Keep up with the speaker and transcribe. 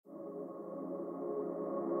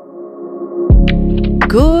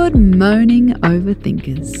Good morning,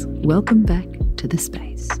 overthinkers. Welcome back to The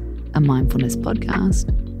Space, a mindfulness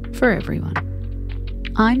podcast for everyone.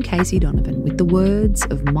 I'm Casey Donovan with the words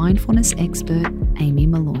of mindfulness expert Amy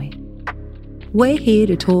Malloy. We're here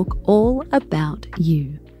to talk all about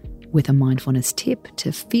you with a mindfulness tip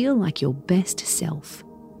to feel like your best self,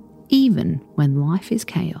 even when life is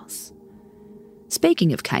chaos.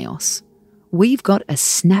 Speaking of chaos, we've got a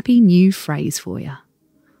snappy new phrase for you.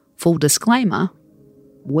 Full disclaimer,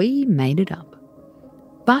 we made it up.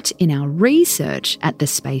 But in our research at the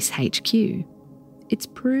Space HQ, it's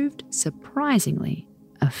proved surprisingly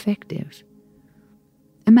effective.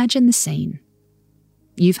 Imagine the scene.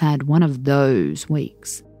 You've had one of those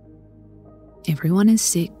weeks. Everyone is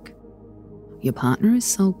sick. Your partner is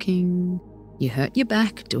sulking. You hurt your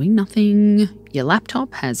back doing nothing. Your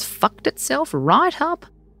laptop has fucked itself right up.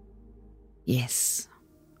 Yes,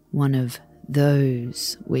 one of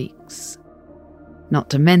those weeks. Not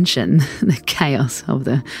to mention the chaos of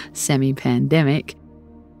the semi-pandemic.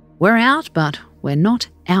 We're out, but we're not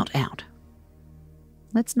out.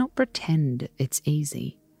 Let's not pretend it's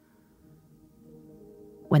easy.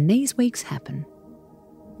 When these weeks happen,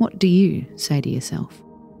 what do you say to yourself?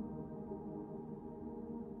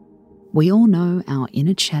 We all know our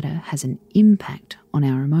inner chatter has an impact on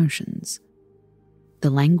our emotions. The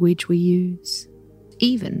language we use,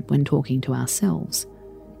 even when talking to ourselves,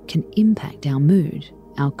 can impact our mood,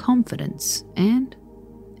 our confidence, and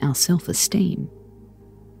our self-esteem.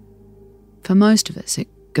 For most of us, it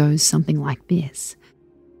goes something like this.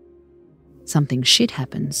 Something shit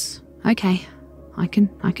happens. Okay, I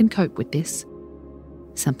can cope with this.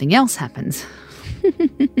 Something else happens.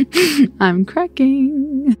 I'm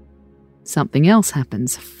cracking. Something else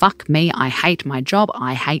happens. Fuck me, I hate my job,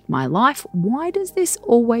 I hate my life. Why does this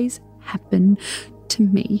always happen to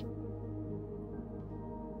me?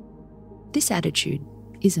 This attitude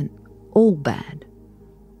isn't all bad.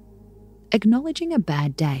 Acknowledging a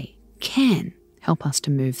bad day can help us to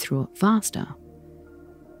move through it faster.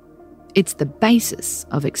 It's the basis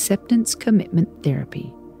of acceptance commitment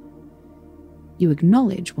therapy. You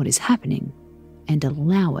acknowledge what is happening and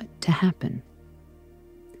allow it to happen.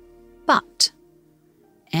 But,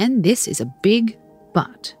 and this is a big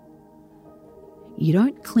but, you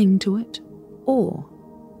don't cling to it or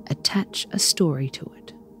attach a story to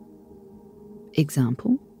it.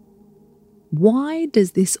 Example, why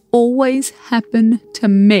does this always happen to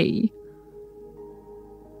me?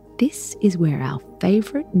 This is where our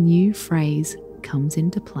favourite new phrase comes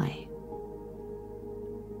into play.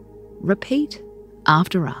 Repeat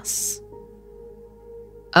after us.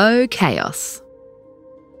 Oh, chaos.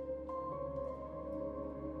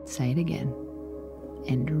 Say it again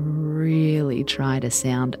and really try to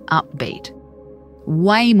sound upbeat.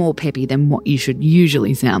 Way more peppy than what you should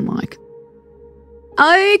usually sound like.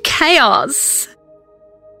 Oh, chaos!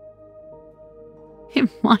 It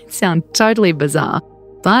might sound totally bizarre,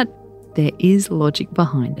 but there is logic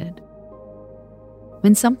behind it.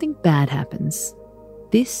 When something bad happens,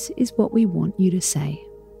 this is what we want you to say,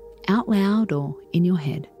 out loud or in your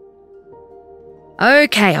head. Oh,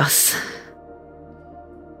 chaos.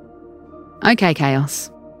 Okay, chaos.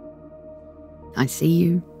 I see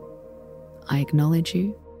you. I acknowledge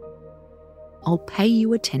you. I'll pay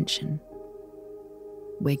you attention.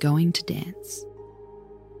 We're going to dance.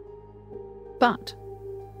 But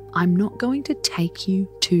I'm not going to take you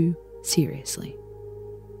too seriously.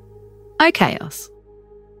 Oh, chaos.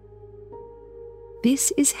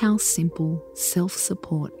 This is how simple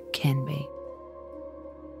self-support can be.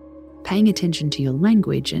 Paying attention to your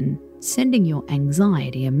language and sending your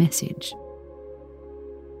anxiety a message.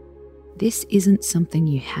 This isn't something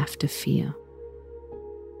you have to fear.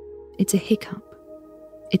 It's a hiccup.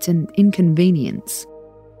 It's an inconvenience.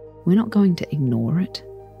 We're not going to ignore it,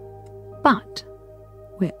 but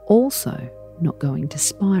we're also not going to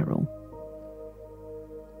spiral.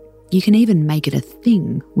 You can even make it a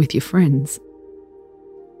thing with your friends.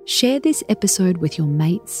 Share this episode with your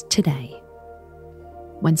mates today.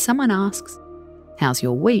 When someone asks, "How's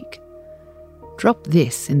your week?" drop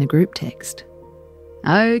this in the group text.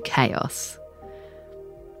 Oh, chaos.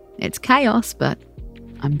 It's chaos, but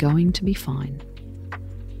I'm going to be fine.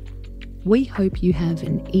 We hope you have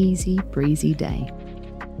an easy breezy day.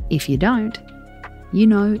 If you don't, you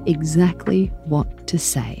know exactly what to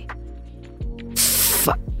say.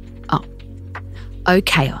 Oh,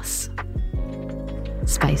 chaos.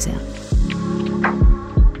 Space out.